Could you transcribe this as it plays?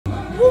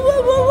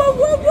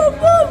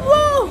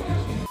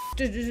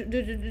I'm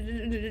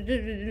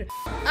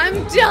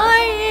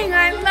dying!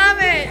 I love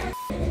it!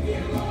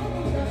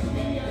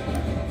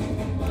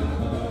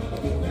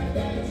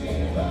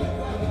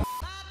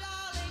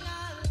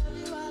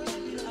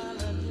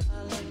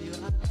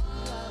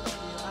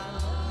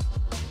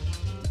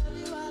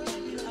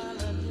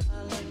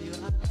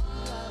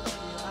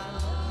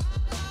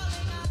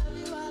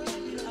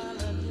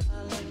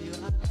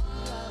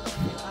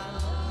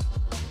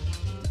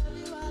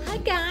 Hi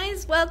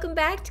guys, welcome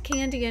back to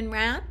Candy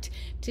Unwrapped.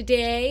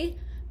 Today,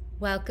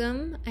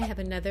 welcome, I have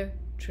another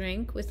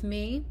drink with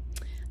me.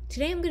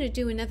 Today I'm going to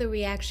do another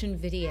reaction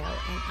video,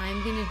 and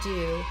I'm going to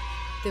do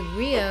the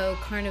Rio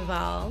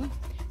Carnival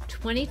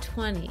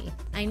 2020.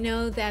 I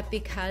know that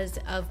because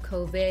of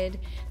COVID,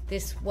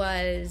 this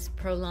was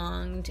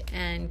prolonged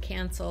and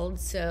canceled,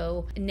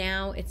 so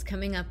now it's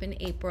coming up in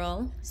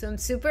April. So I'm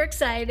super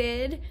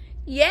excited.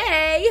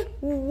 Yay!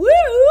 Woo!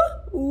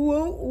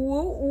 Woo,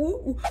 woo,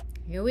 woo.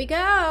 Here we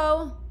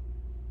go.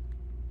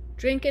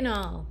 Drink and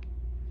all.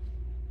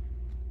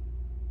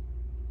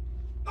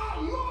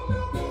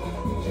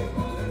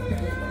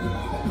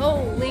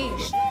 Holy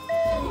sh!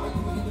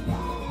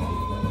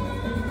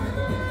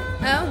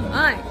 Oh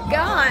my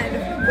God!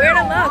 Where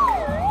to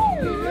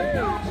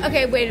look?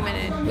 Okay, wait a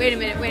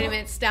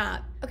minute,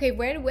 stop. Okay,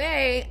 right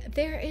away,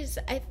 there is,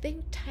 I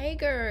think,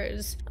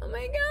 tigers. Oh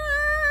my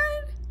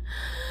God!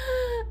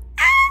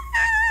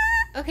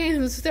 Ah! Okay,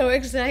 I'm so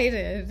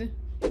excited.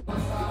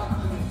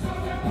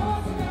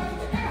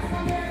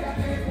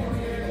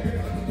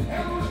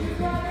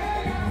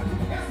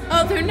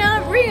 Oh, they're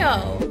not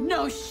real.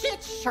 No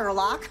shit,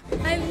 Sherlock.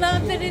 I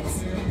love that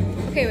it's...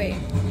 Okay, wait.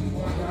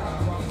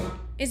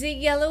 Is it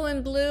yellow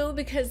and blue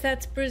because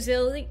that's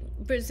Brazil?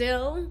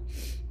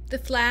 The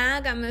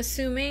flag, I'm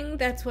assuming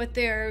that's what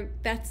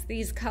that's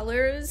these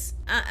colors.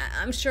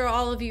 I'm sure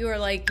all of you are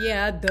like,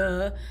 yeah,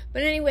 duh.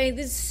 But anyway,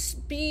 this is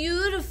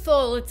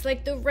beautiful. It's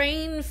like the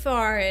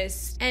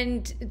rainforest.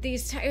 And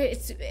these,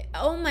 it's,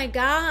 oh my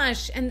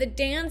gosh. And the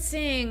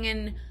dancing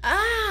and,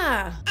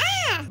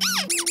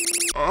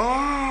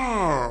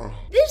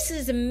 This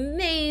is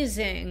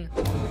amazing.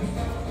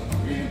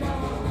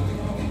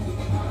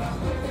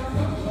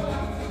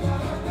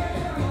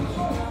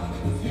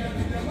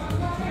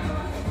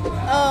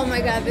 Oh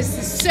my God, this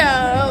is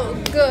so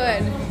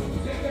good.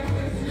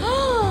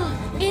 Oh,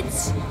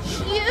 it's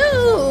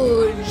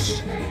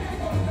huge.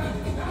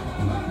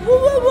 Whoa,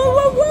 whoa,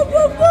 whoa, whoa,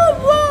 whoa, whoa,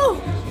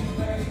 whoa.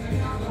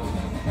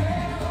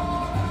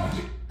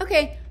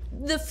 Okay,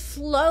 the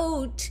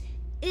float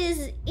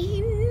is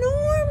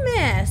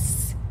enormous.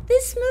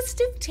 This must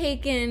have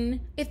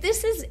taken, if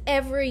this is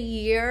every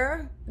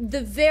year,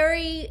 the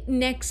very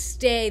next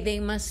day they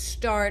must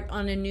start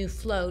on a new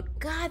float.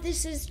 God,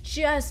 this is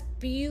just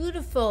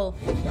beautiful.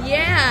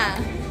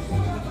 Yeah.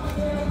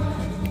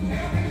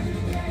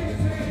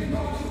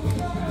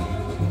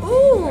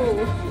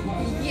 Ooh.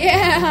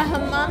 Yeah,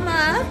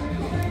 mama.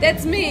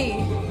 That's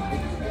me.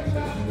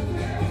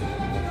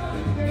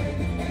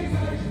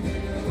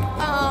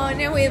 Oh,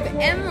 now we have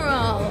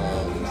emeralds.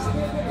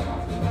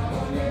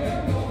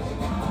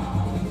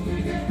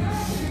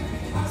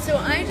 So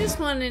I just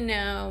want to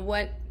know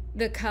what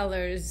the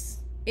colors,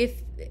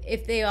 if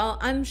they all,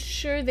 I'm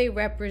sure they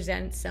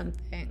represent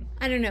something.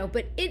 I don't know,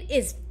 but it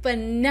is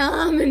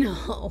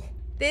phenomenal.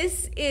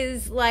 This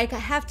is like, I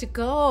have to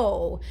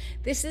go.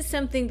 This is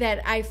something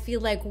that I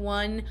feel like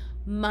one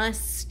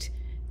must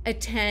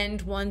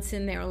attend once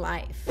in their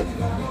life.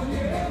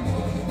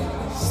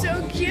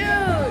 So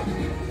cute.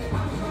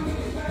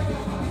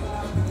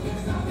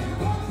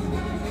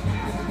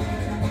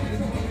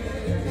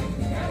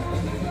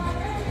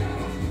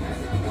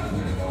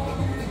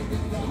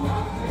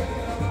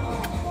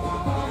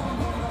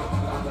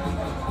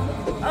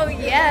 Oh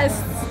yes!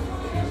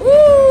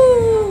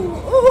 Ooh!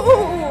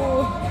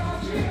 Ooh!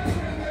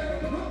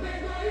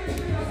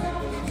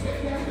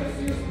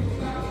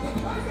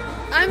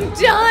 I'm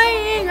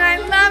dying! I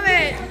love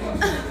it!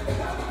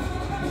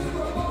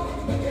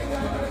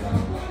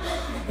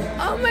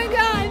 Oh my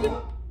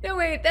God! No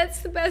wait, that's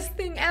the best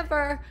thing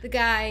ever. The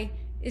guy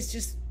is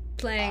just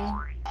playing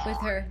with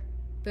her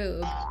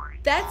boob.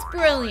 That's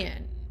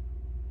brilliant.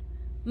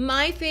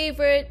 My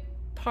favorite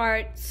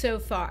part so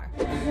far.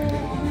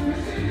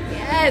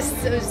 Yes,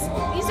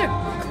 these are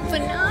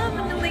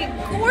phenomenally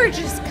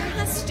gorgeous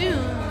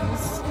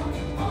costumes.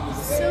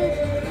 So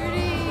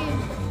pretty.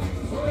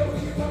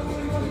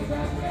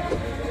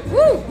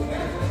 Woo!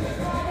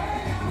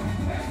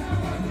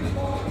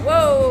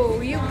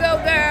 Whoa, you go,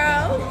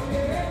 girl.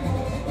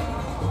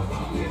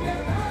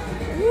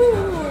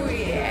 Woo,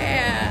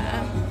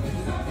 yeah.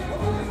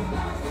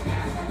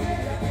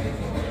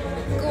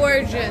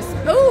 Gorgeous.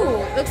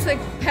 Oh, looks like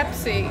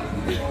Pepsi.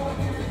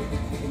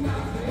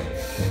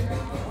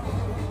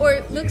 Or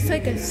it looks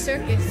like a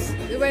circus.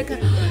 Like a,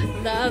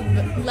 love,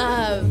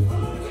 love.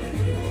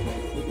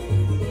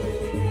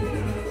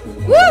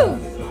 Woo!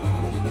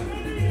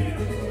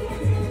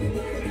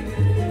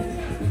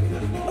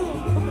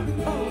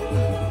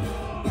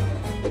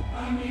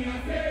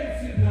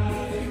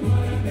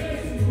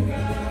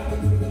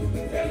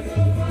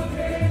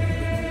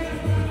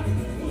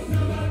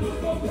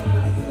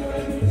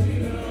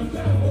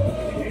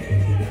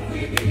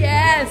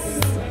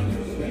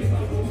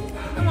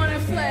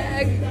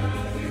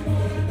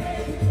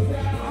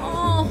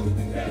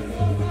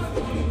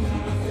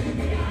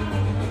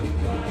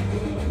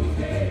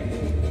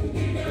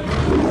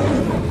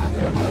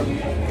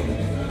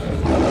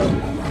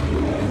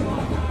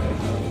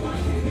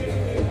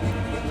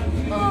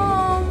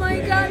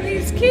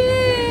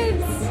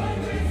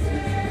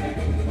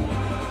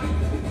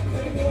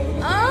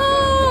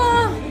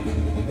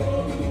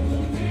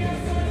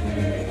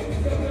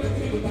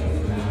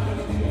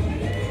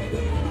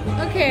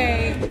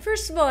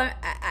 first of all,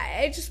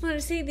 I just want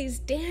to say these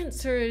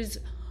dancers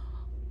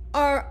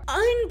are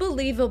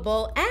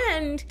unbelievable,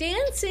 and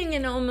dancing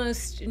in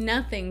almost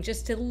nothing,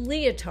 just a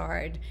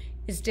leotard,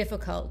 is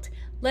difficult,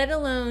 let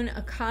alone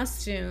a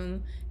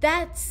costume.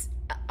 That's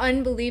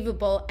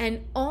unbelievable.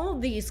 And all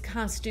these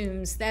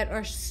costumes that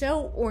are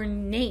so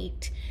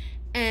ornate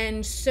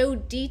and so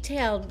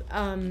detailed,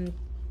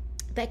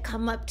 that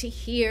come up to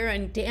here,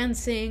 and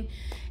dancing,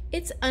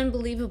 it's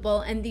unbelievable.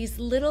 And these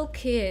little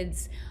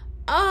kids,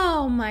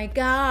 oh my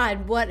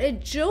God, what a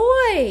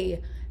joy.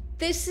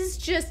 This is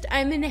just,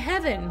 I'm in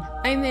heaven.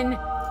 I'm in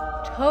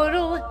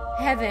total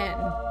heaven.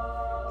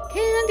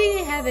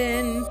 Candy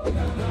heaven.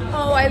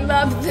 Oh, I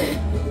love this.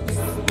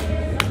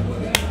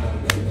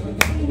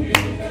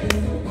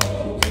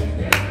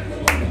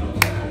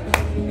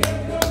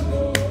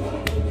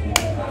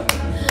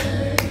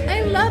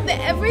 I love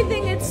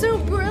everything. It's so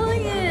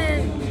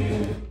brilliant.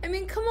 I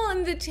mean, come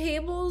on, the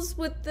tables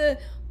with the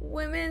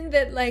women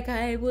that like,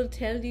 I will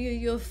tell you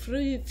your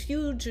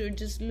future,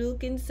 just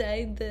look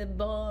inside the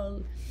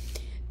ball.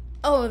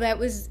 Oh, that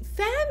was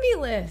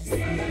fabulous. Ooh,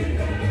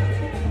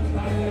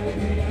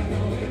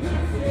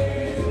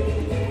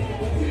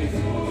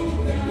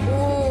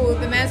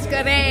 the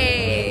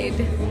masquerade.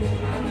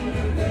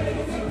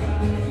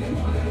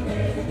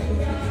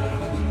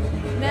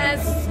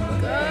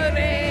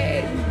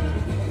 Masquerade.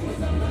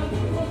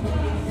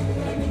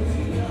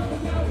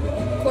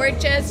 Court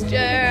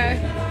gesture.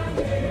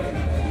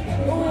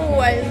 Ooh,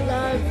 I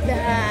love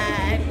that.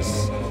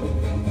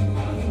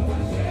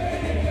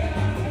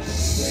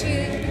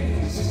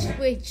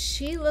 Wait,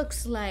 she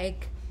looks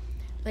like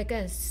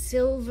a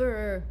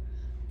silver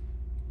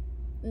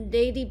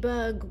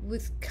ladybug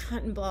with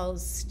cotton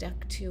balls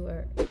stuck to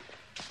her.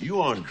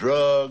 You on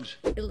drugs?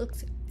 It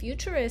looks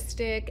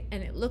futuristic,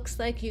 and it looks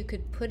like you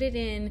could put it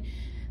in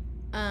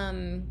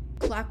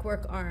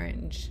Clockwork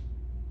Orange.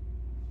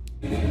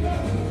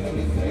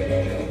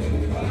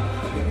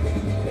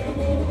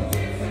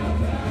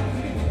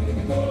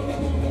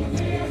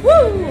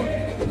 Woo!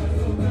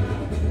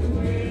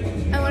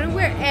 I want to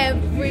wear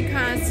every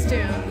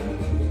costume.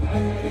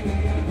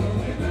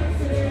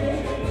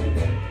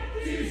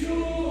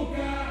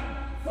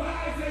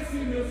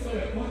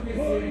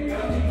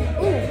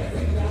 Ooh.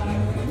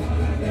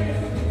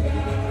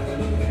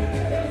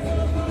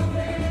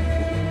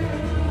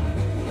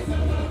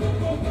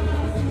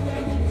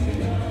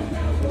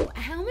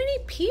 How many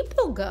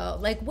people go?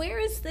 Like, where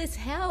is this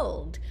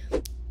held?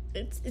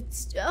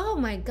 It's oh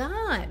my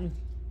God.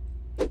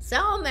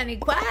 So many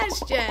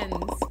questions.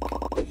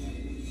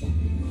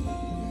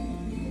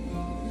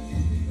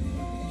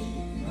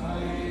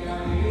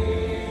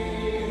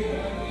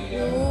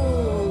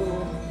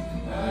 Ooh,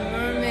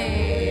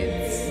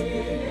 mermaids.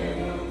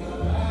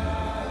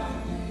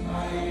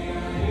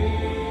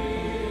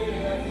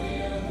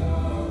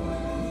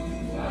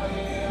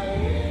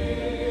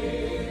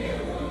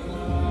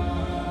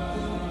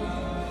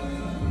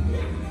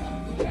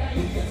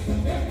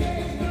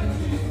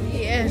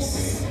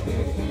 Yes.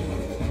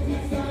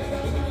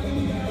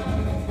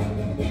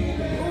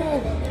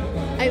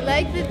 I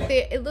like that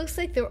it looks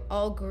like they're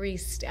all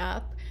greased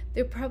up.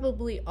 They're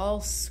probably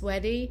all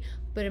sweaty,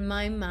 but in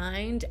my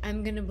mind,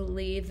 I'm going to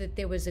believe that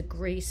there was a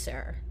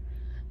greaser.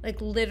 Like,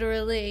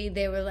 literally,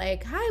 they were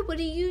like, hi, what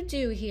do you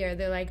do here?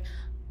 They're like,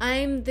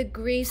 I'm the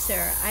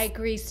greaser. I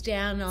grease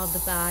down all the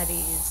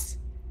bodies.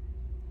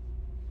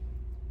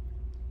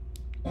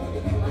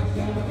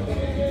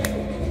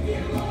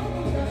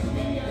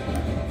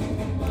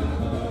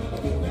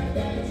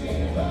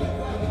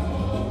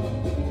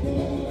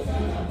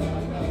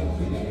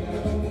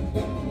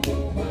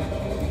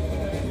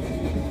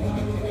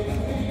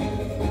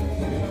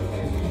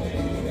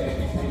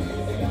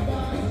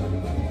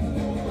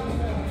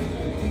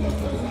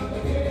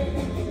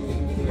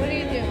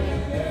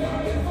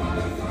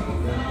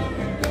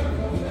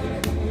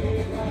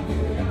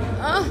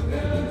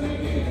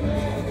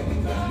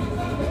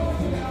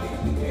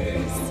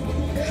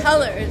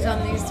 Colors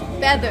on these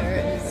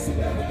feathers.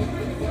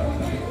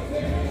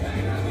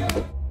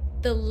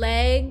 The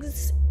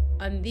legs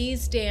on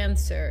these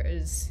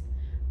dancers,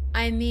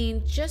 I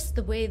mean, just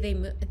the way they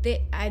move,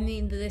 I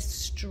mean, the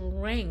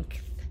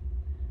strength.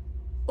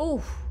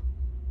 Oof.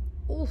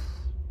 Oof.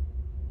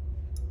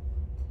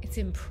 It's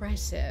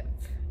impressive.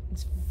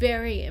 It's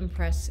very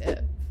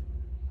impressive.